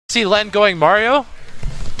See Len going Mario.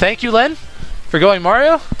 Thank you, Len, for going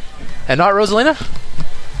Mario and not Rosalina.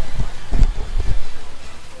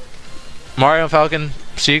 Mario and Falcon,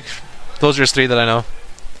 Sheik, those are just three that I know.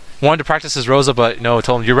 Wanted to practice his Rosa, but no, I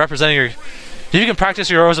told him, you're representing your... If you can practice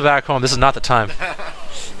your Rosa back home, this is not the time.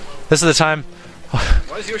 This is the time.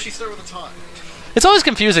 Why does Yoshi start with a taunt? It's always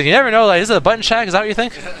confusing. You never know, like, is it a button check? Is that what you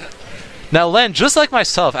think? Now, Len, just like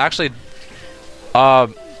myself, actually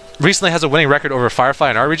recently has a winning record over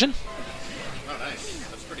Firefly in our region. Oh, nice.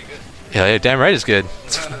 That's pretty good. Yeah, damn right it's good.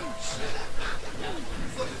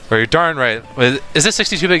 Or you're darn right. Is this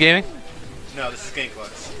 62-bit gaming? No, this is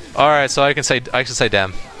GameClucks. Alright, so I can say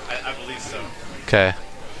damn. I believe so. Okay.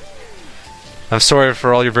 I'm sorry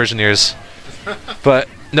for all your virgin years. But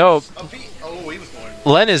no, Oh, he was born.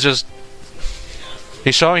 Len is just...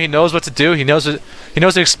 He's showing he knows what to do, he knows what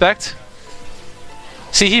to expect.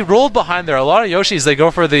 See, he rolled behind there. A lot of Yoshis, they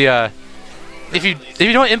go for the if you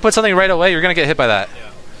don't input something right away, you're gonna get hit by that.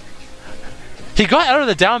 Yeah. He got out of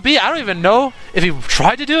the down B. I don't even know if he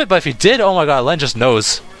tried to do it, but if he did, oh my god, Len just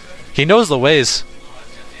knows. He knows the ways.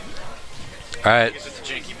 Alright. It's just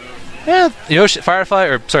a janky move. Yeah, Yoshi, Firefly,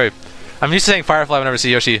 or sorry, I'm used to saying Firefly whenever I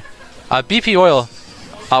see Yoshi. BPOil,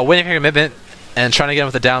 waiting for commitment and trying to get him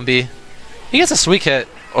with a down B. He gets a sweet hit.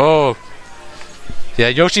 Oh. Yeah,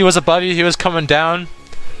 Yoshi was above you, he was coming down.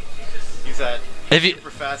 He's that If you,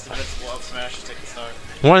 super fast invincible up smash to take the stock.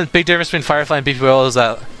 one big difference between Firefly and BPOil is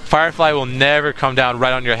that Firefly will never come down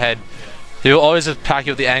right on your head. He will always attack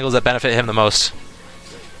you with the angles that benefit him the most.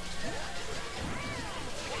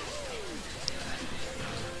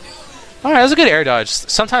 Alright, that was a good air dodge.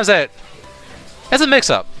 Sometimes it's a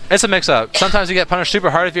mix-up. It's a mix-up. Sometimes you get punished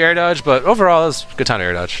super hard if you air dodge, but overall, it's a good time to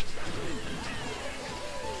air dodge.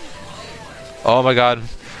 Oh my god.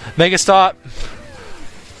 Make it stop.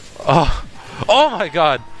 Oh. Oh my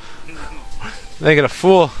god. Make it a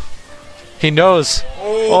fool. He knows.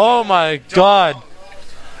 Oh my god.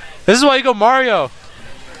 This is why you go Mario.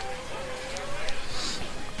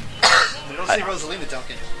 You don't see Rosalina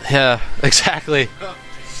dunking. Yeah, exactly.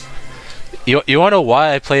 You want to know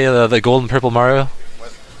why I play the gold and purple Mario?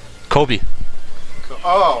 What? Kobe.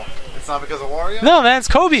 Oh, it's not because of Wario? No, man, it's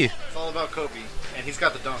Kobe. It's all about Kobe. And he's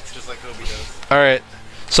got the dunks just like Kobe does. Alright,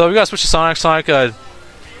 so we got to switch to Sonic. Sonic,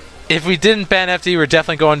 if we didn't ban FD, we're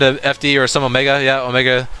definitely going to FD or some Omega. Yeah,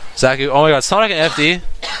 Omega, Zaku. Oh my god, Sonic and FD.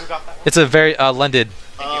 Who got that? It's a very lended.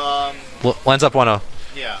 Lens up 1-0.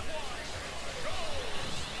 Yeah.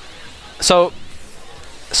 So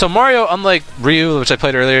Mario, unlike Ryu, which I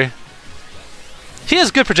played earlier, he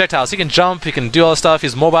has good projectiles. He can jump, he can do all this stuff,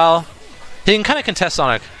 he's mobile. He can kind of contest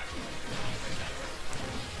Sonic.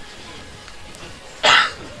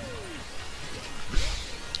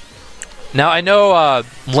 Now I know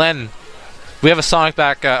Len, we have a Sonic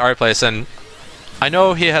back at our place, and I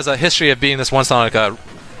know he has a history of being this one Sonic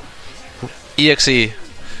EXE.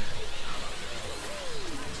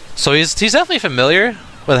 So he's definitely familiar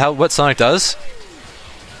with what Sonic does.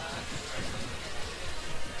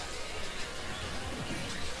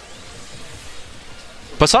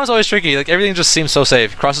 But Sonic's always tricky, like everything just seems so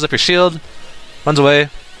safe. Crosses up your shield, runs away.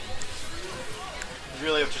 You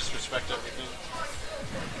really have to just respect everything.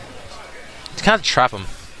 You kind of trap him.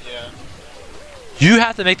 Yeah. You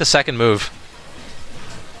have to make the second move.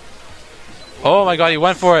 Oh my god, he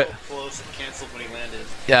went for it. Close and canceled when he landed.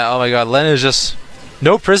 Yeah, oh my god, Len is just...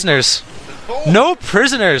 No prisoners. Oh. No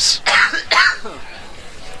prisoners!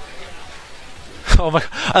 Oh my...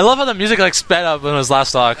 I love how the music like sped up in his last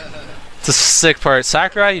stock. It's a sick part.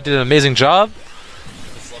 Sakurai, you did an amazing job.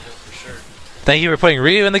 This level for sure. Thank you for putting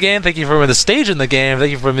Ryu in the game. Thank you for putting the stage in the game.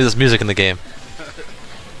 Thank you for putting this music in the game.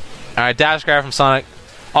 Alright, dash grab from Sonic.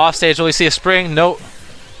 Off stage, will we see a spring? Nope.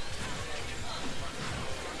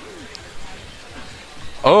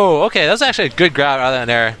 Oh, okay, that's actually a good grab out of that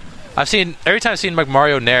nair. Every time I've seen like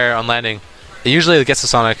Mario nair on landing, it usually gets to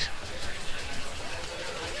Sonic.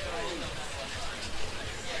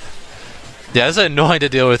 Yeah, this is annoying to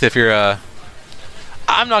deal with if you're I'm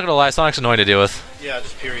not gonna lie, Sonic's annoying to deal with. Yeah,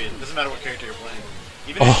 just period. Doesn't matter what character you're playing.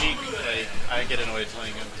 Even if Sheik, I get annoyed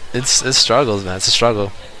playing him. It struggles, man. It's a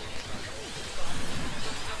struggle.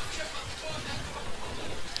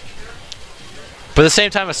 But at the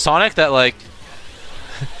same time, a Sonic that like,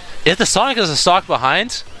 if the Sonic is a stock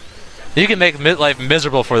behind, you can make life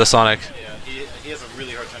miserable for the Sonic. Yeah, he has a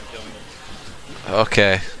really hard time killing him.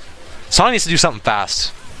 Okay, Sonic needs to do something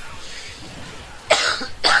fast.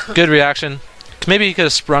 Good reaction. Maybe he could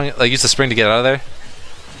have sprung, like used the spring to get out of there.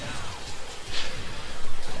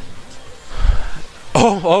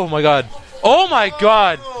 Oh my god. Oh my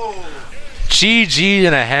god. GG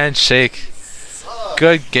in a handshake.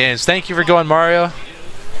 Good games. Thank you for going, Mario.